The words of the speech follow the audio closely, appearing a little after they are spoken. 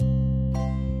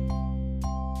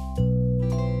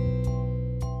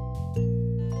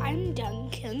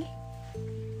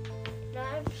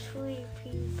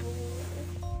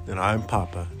And I'm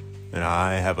Papa, and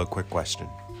I have a quick question.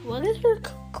 What is your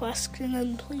question,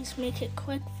 and please make it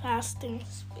quick, fast, and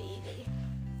speedy.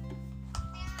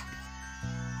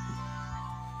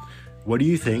 What do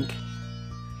you think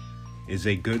is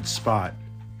a good spot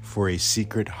for a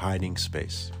secret hiding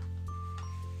space?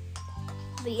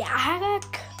 The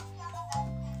attic?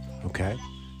 Okay.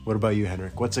 What about you,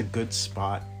 Henrik? What's a good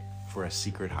spot for a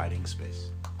secret hiding space?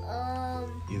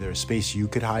 Either a space you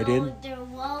could hide in? There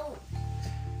won't.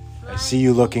 I see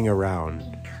you looking around.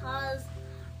 Because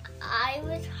I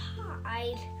would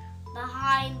hide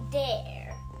behind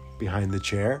there. Behind the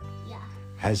chair? Yeah.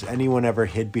 Has anyone ever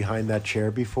hid behind that chair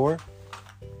before?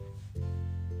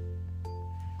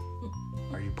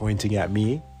 Are you pointing at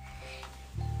me?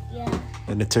 Yeah.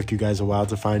 And it took you guys a while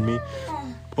to find me?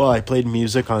 Well, I played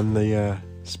music on the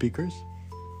speakers.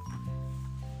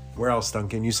 Where else,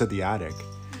 Duncan? You said the attic.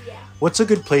 Yeah. What's a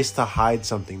good place to hide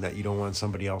something that you don't want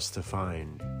somebody else to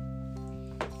find?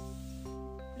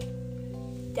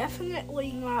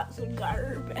 Definitely not the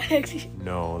garbage.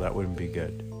 No, that wouldn't be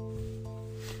good.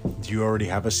 Do you already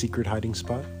have a secret hiding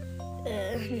spot?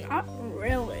 Not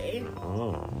really.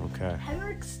 Oh, okay.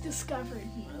 Henrik's discovered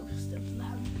most of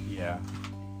them. Yeah.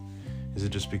 Is it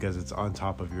just because it's on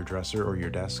top of your dresser or your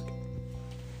desk?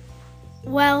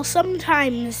 Well,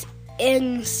 sometimes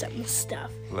in some stuff.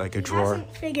 Like a He drawer?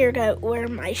 hasn't figured out where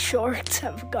my shorts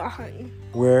have gone.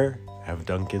 Where have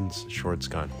Duncan's shorts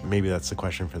gone? Maybe that's the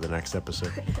question for the next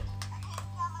episode.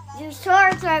 Your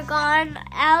shorts are gone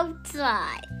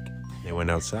outside. They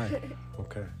went outside.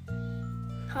 Okay.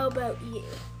 How about you?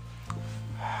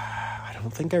 I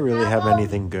don't think I really have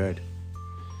anything good.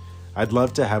 I'd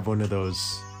love to have one of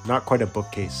those, not quite a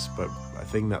bookcase, but a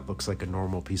thing that looks like a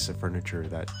normal piece of furniture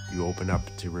that you open up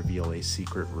to reveal a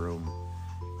secret room.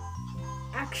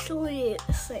 Actually,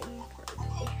 same for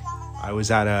me. I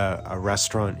was at a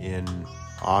restaurant in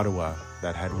Ottawa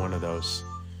that had one of those.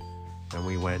 And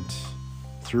we went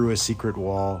through a secret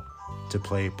wall to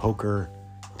play poker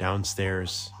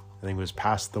downstairs. I think it was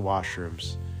past the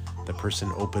washrooms. The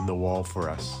person opened the wall for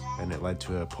us, and it led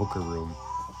to a poker room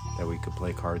that we could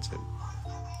play cards in.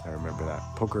 I remember that.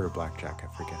 Poker or blackjack,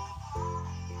 I forget.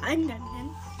 I'm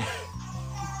Duncan.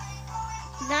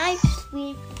 Nice,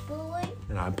 sweet boy.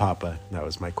 And I'm Papa. That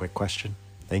was my quick question.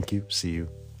 Thank you. See you.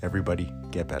 Everybody,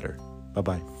 get better.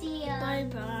 Bye-bye. See ya.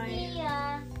 Bye-bye. See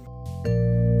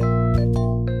ya.